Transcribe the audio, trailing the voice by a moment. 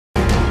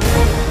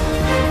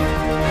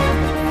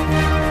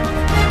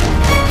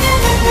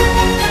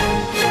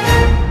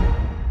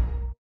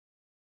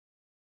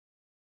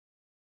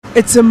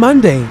It's a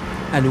Monday,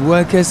 and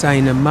workers are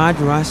in a mad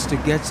rush to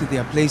get to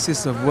their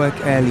places of work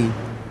early.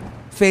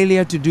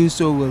 Failure to do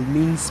so will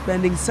mean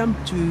spending some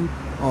 2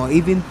 or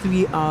even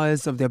 3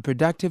 hours of their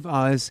productive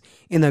hours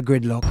in a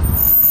gridlock.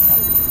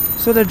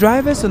 So the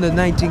drivers on the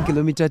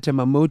 19-kilometer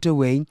Tema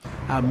motorway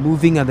are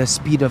moving at the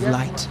speed of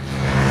light.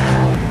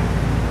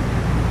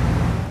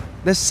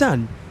 The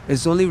sun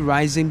is only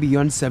rising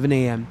beyond 7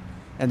 a.m.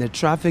 and the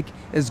traffic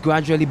is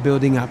gradually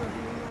building up.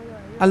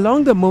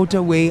 Along the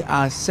motorway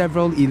are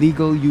several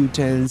illegal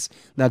U-turns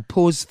that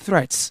pose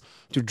threats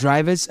to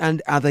drivers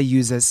and other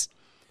users.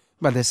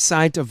 But the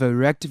sight of a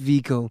wrecked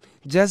vehicle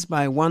just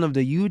by one of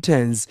the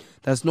U-turns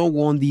does not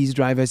warn these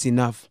drivers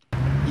enough.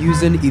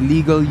 Using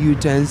illegal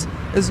U-turns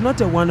is not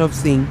a one-off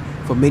thing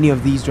for many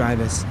of these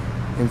drivers.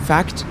 In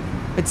fact,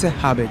 it's a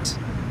habit.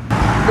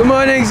 Good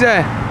morning,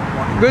 sir.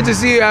 Good to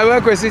see you. I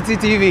work with City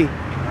TV.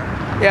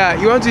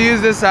 Yeah, you want to use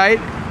this side?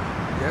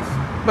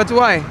 Yes. But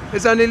why?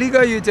 It's an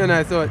illegal U-turn,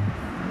 I thought.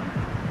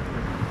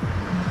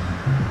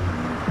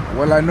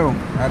 Well, I know.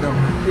 I don't.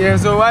 Yeah,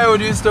 so why would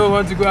you still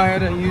want to go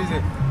ahead and use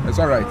it? It's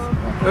all right.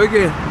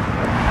 Okay.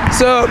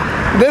 So,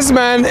 this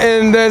man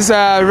in this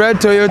red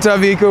Toyota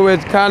vehicle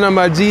with car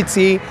number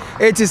GT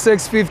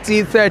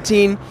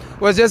 865013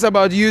 was just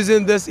about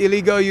using this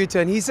illegal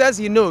U-turn. He says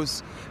he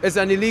knows it's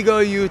an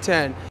illegal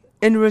U-turn.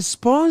 In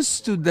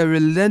response to the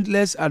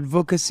relentless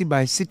advocacy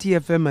by City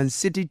FM and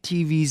City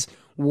TV's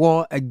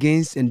war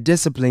against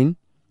indiscipline,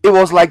 it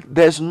was like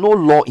there's no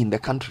law in the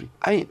country.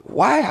 I mean,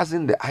 why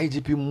hasn't the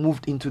IGP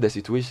moved into the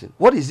situation?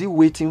 What is he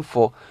waiting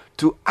for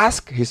to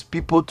ask his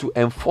people to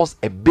enforce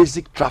a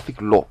basic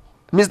traffic law?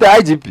 Mr.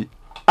 IGP,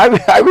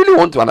 I really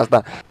want to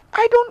understand.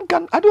 I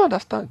don't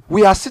understand.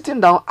 We are sitting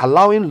down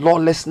allowing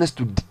lawlessness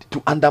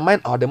to undermine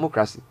our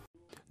democracy.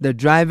 The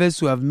drivers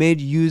who have made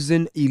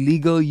using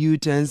illegal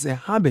U-turns a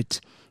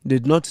habit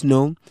did not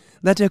know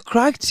that a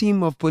crack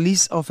team of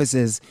police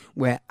officers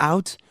were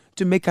out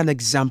to make an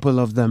example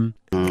of them.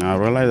 I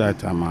realize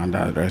that I'm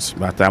under arrest,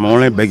 but I'm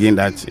only begging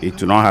that it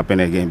will not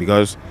happen again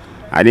because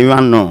I didn't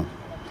even know.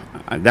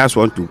 I just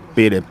want to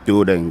pay the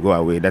toll and go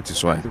away. That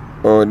is why.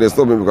 Oh, they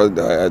stopped me because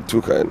I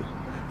took a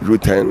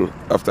U-turn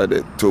after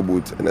the toll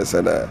booth, and I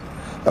said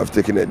I've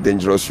taken a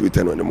dangerous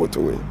U-turn on the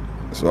motorway,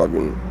 so I've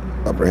been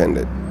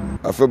apprehended.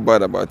 I feel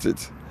bad about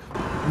it.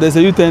 There's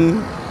a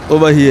U-turn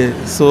over here,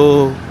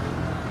 so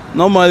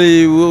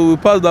normally we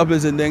pass that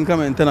place and then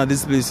come and turn at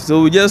this place.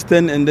 So we just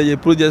turn and then the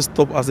police just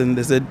stop us and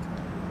they said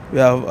we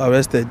are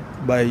arrested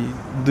by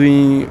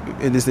doing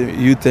this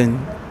U-turn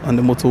on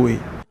the motorway.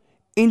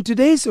 In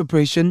today's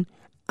operation,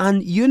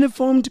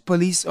 uniformed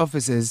police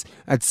officers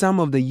at some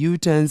of the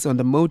U-turns on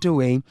the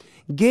motorway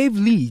gave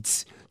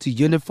leads to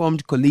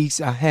uniformed colleagues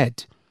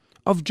ahead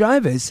of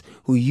drivers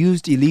who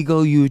used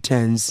illegal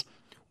U-turns.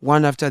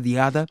 One after the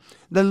other,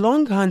 the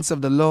long hands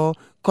of the law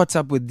caught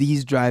up with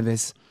these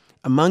drivers.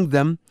 Among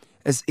them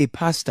is a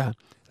pastor,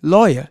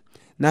 lawyer,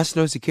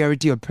 national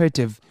security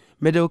operative,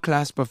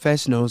 middle-class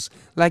professionals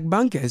like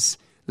bankers,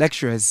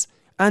 lecturers,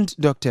 and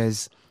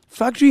doctors,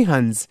 factory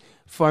hands,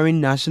 foreign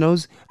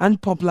nationals,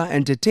 and popular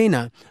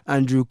entertainer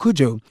Andrew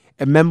Kudah,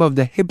 a member of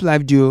the hip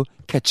life duo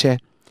Keche.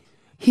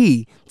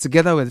 He,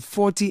 together with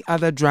 40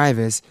 other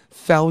drivers,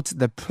 felt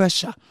the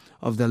pressure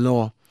of the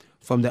law.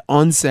 From the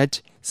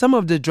onset, some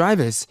of the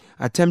drivers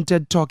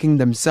attempted talking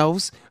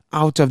themselves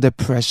out of the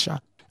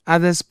pressure.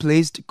 Others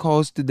placed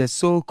calls to the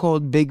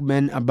so-called big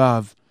men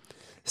above.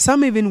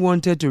 Some even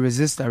wanted to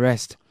resist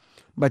arrest,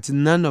 but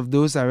none of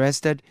those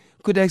arrested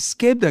could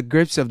escape the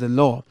grips of the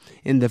law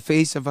in the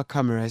face of our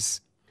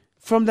cameras.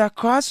 From the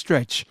cross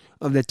stretch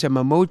of the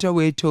Tema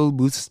motorway toll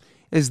booths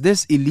is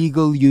this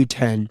illegal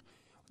U-turn.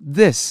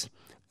 This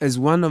is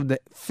one of the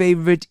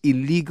favorite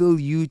illegal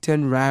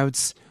U-turn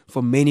routes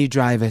for many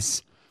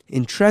drivers.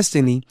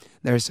 Interestingly,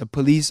 there is a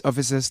police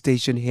officer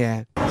stationed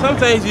here.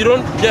 Sometimes you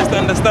don't just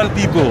understand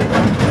people.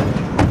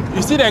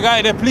 You see the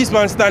guy, the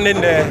policeman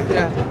standing there.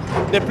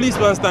 Yeah. The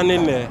policeman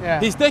standing there. Yeah.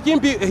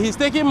 He's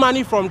taking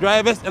money from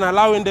drivers and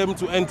allowing them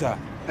to enter.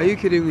 Are you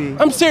kidding me?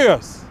 I'm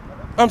serious.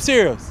 I'm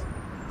serious.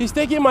 He's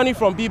taking money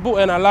from people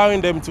and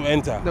allowing them to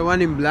enter. The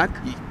one in black?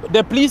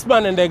 The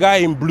policeman and the guy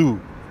in blue.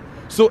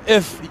 So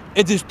if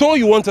it is toll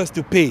you want us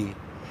to pay,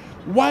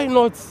 why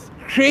not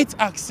create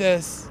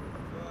access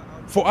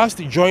for us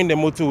to join the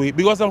motorway?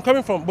 Because I'm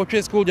coming from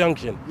Botche School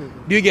Junction.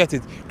 Do you get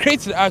it?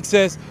 Create the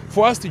access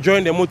for us to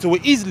join the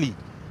motorway easily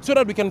so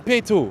that we can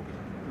pay toll.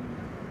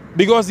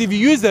 Because if you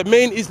use the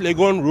main East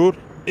Legon road,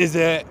 it's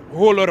a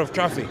whole lot of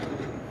traffic.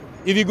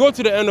 If you go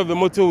to the end of the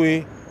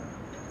motorway,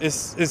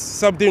 it's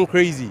something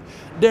crazy.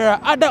 There are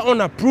other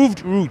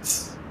unapproved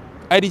routes.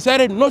 I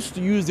decided not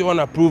to use the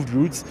unapproved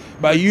routes,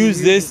 but use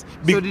this.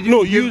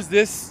 Use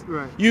this.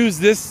 Right. Use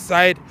this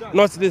side,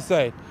 not this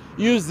side.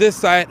 Use this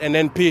side and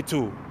then pay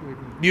toll.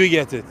 Do you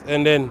get it?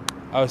 And then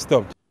I'll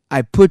stop.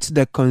 I put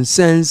the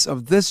concerns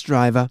of this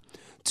driver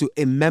to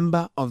a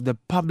member of the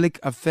Public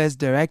Affairs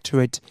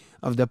Directorate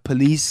of the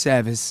Police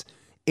Service,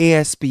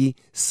 ASP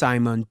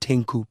Simon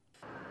Tenku.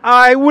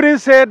 I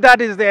wouldn't say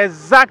that is the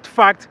exact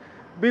fact,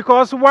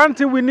 because one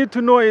thing we need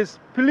to know is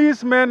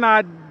policemen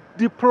are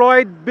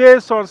deployed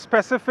based on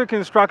specific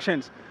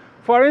instructions.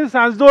 For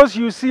instance, those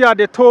you see at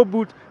the toll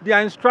booth, they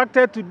are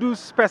instructed to do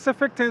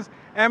specific things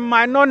and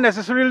might not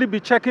necessarily be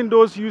checking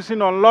those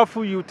using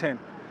unlawful U-turn.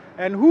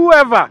 And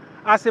whoever,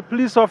 as a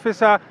police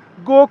officer,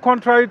 go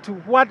contrary to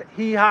what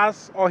he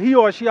has or he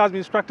or she has been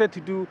instructed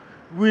to do,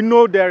 we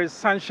know there is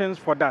sanctions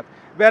for that.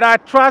 But I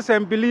trust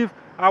and believe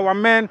our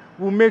men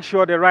will make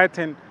sure the right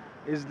thing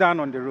is done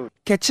on the road.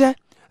 Keche,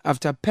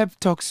 after pep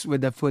talks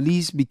with the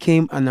police,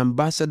 became an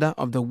ambassador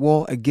of the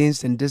War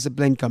Against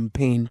Indiscipline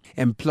campaign,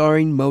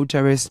 imploring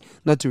motorists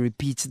not to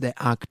repeat the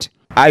act.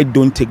 I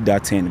don't take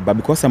that in, but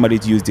because somebody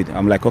used it,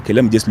 I'm like, okay,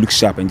 let me just look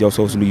sharp and just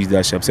also use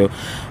that sharp. So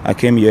I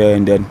came here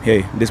and then,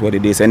 hey, this is what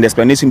it is. And the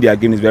explanation they are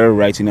giving is very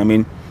right. I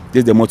mean,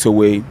 this is the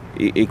motorway.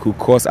 It could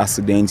cause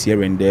accidents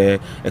here and there.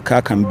 A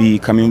car can be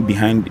coming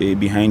behind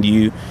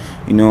you.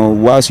 You know,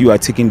 whilst you are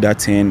taking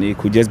that in, it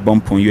could just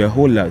bump on you a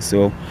whole lot.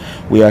 So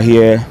we are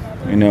here,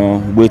 you know,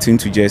 waiting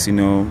to just, you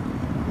know,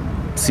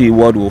 see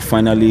what will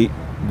finally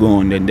go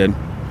on and then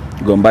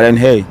go on. But then,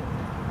 hey,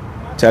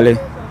 Charlie,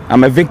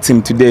 I'm a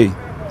victim today.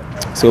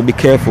 So be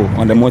careful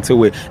on the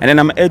motorway. And then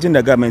I'm urging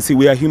the government, see,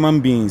 we are human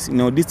beings. You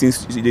know, these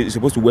things, they're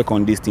supposed to work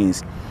on these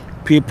things.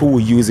 People will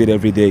use it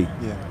every day.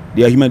 Yeah.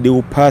 They are human, they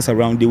will pass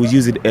around, they will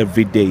use it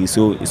every day.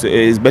 So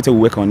it's better we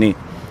work on it.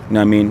 You know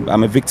what I mean?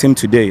 I'm a victim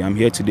today, I'm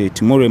here today.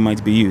 Tomorrow it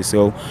might be you.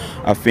 So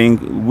I think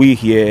we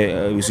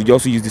here, we should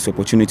also use this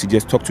opportunity to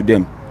just talk to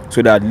them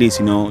so that at least,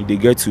 you know, they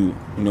get to,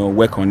 you know,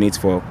 work on it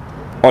for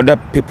other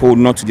people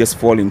not to just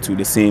fall into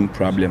the same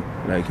problem.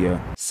 Like, yeah.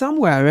 Some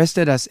were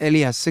arrested as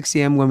early as 6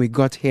 a.m. when we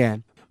got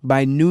here.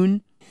 By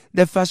noon,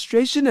 the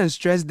frustration and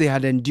stress they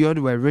had endured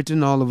were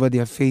written all over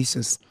their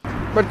faces.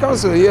 But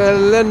Counsel, you're a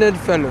learned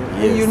fellow,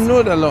 yes, and you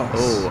know the laws.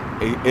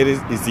 Oh, it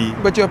is easy.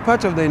 But you're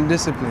part of the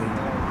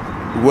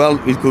indiscipline. Well,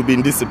 it could be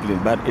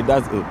indiscipline, but it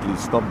does. Oh,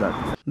 please stop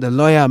that. The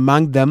lawyer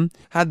among them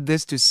had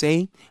this to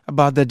say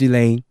about the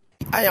delay.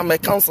 I am a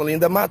counsel in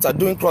the matter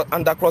doing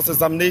under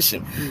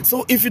cross-examination.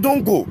 So if you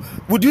don't go,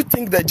 would you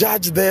think the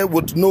judge there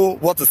would know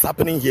what is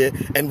happening here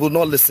and will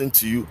not listen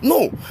to you?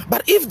 No.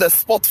 But if the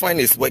spot fine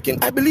is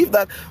working, I believe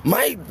that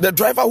the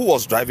driver who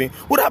was driving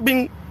would have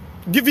been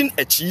given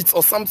a cheat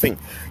or something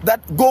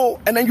that go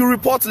and then you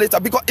report later,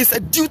 because it's a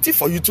duty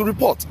for you to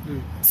report.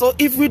 So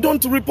if we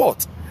don't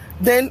report,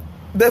 then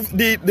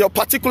the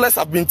particulars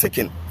have been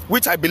taken,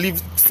 which I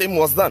believe same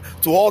was done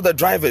to all the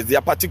drivers, their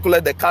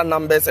particular, the car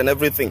numbers and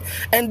everything.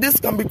 And this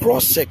can be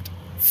cross-checked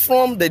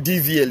from the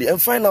DVLE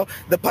and find out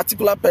the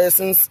particular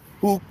persons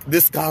who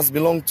these cars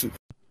belong to.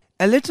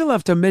 A little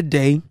after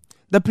midday,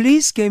 the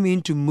police came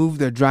in to move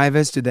the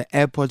drivers to the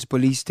airport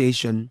police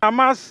station. I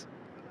must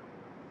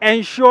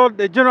ensure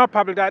the general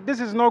public that this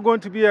is not going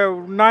to be a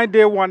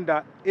 9-day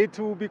wonder. It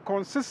will be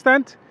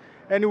consistent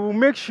and it will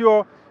make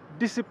sure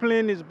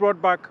discipline is brought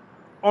back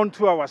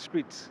onto our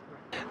streets.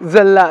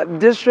 The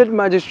District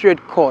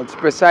Magistrate Court,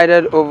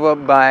 presided over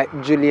by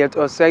Juliet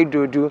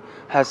Osei-Dodu,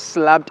 has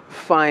slapped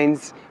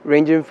fines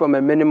ranging from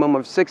a minimum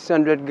of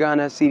 600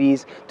 Ghana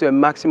cedis to a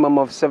maximum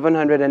of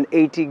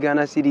 780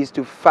 Ghana cedis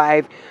to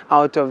 5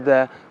 out of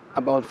the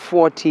about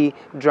 40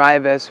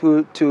 drivers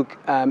who took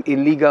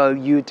illegal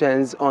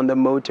U-turns on the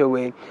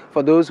motorway.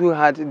 For those who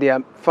had their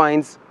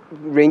fines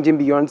ranging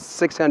beyond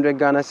 600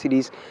 Ghana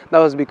cedis, that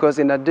was because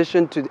in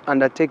addition to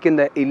undertaking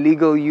the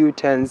illegal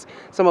U-turns,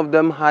 some of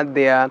them had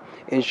their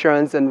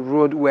insurance and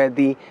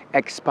roadworthy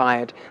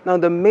expired. Now,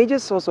 the major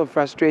source of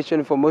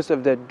frustration for most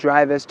of the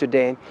drivers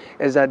today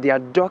is that their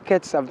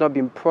dockets have not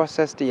been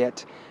processed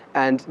yet.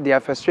 And their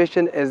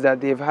frustration is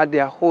that they've had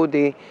their whole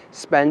day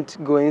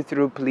spent going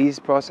through police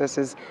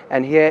processes,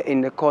 and here in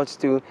the courts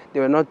too,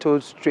 they were not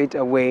told straight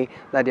away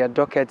that their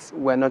dockets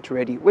were not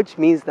ready, which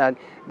means that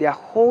their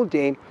whole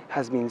day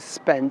has been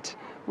spent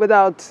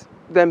without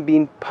them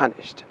being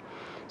punished.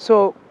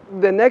 So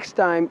the next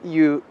time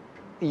you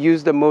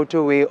use the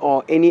motorway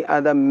or any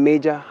other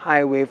major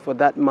highway for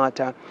that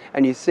matter,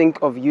 and you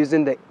think of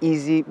using the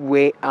easy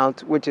way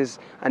out, which is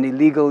an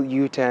illegal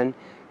U-turn,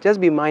 just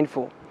be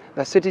mindful.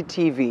 The City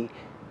TV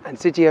and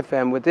City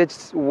FM with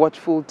its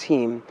watchful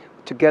team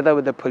together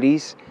with the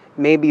police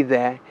may be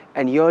there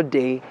and your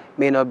day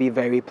may not be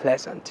very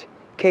pleasant.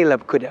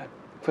 Caleb Kudah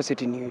for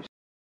City News.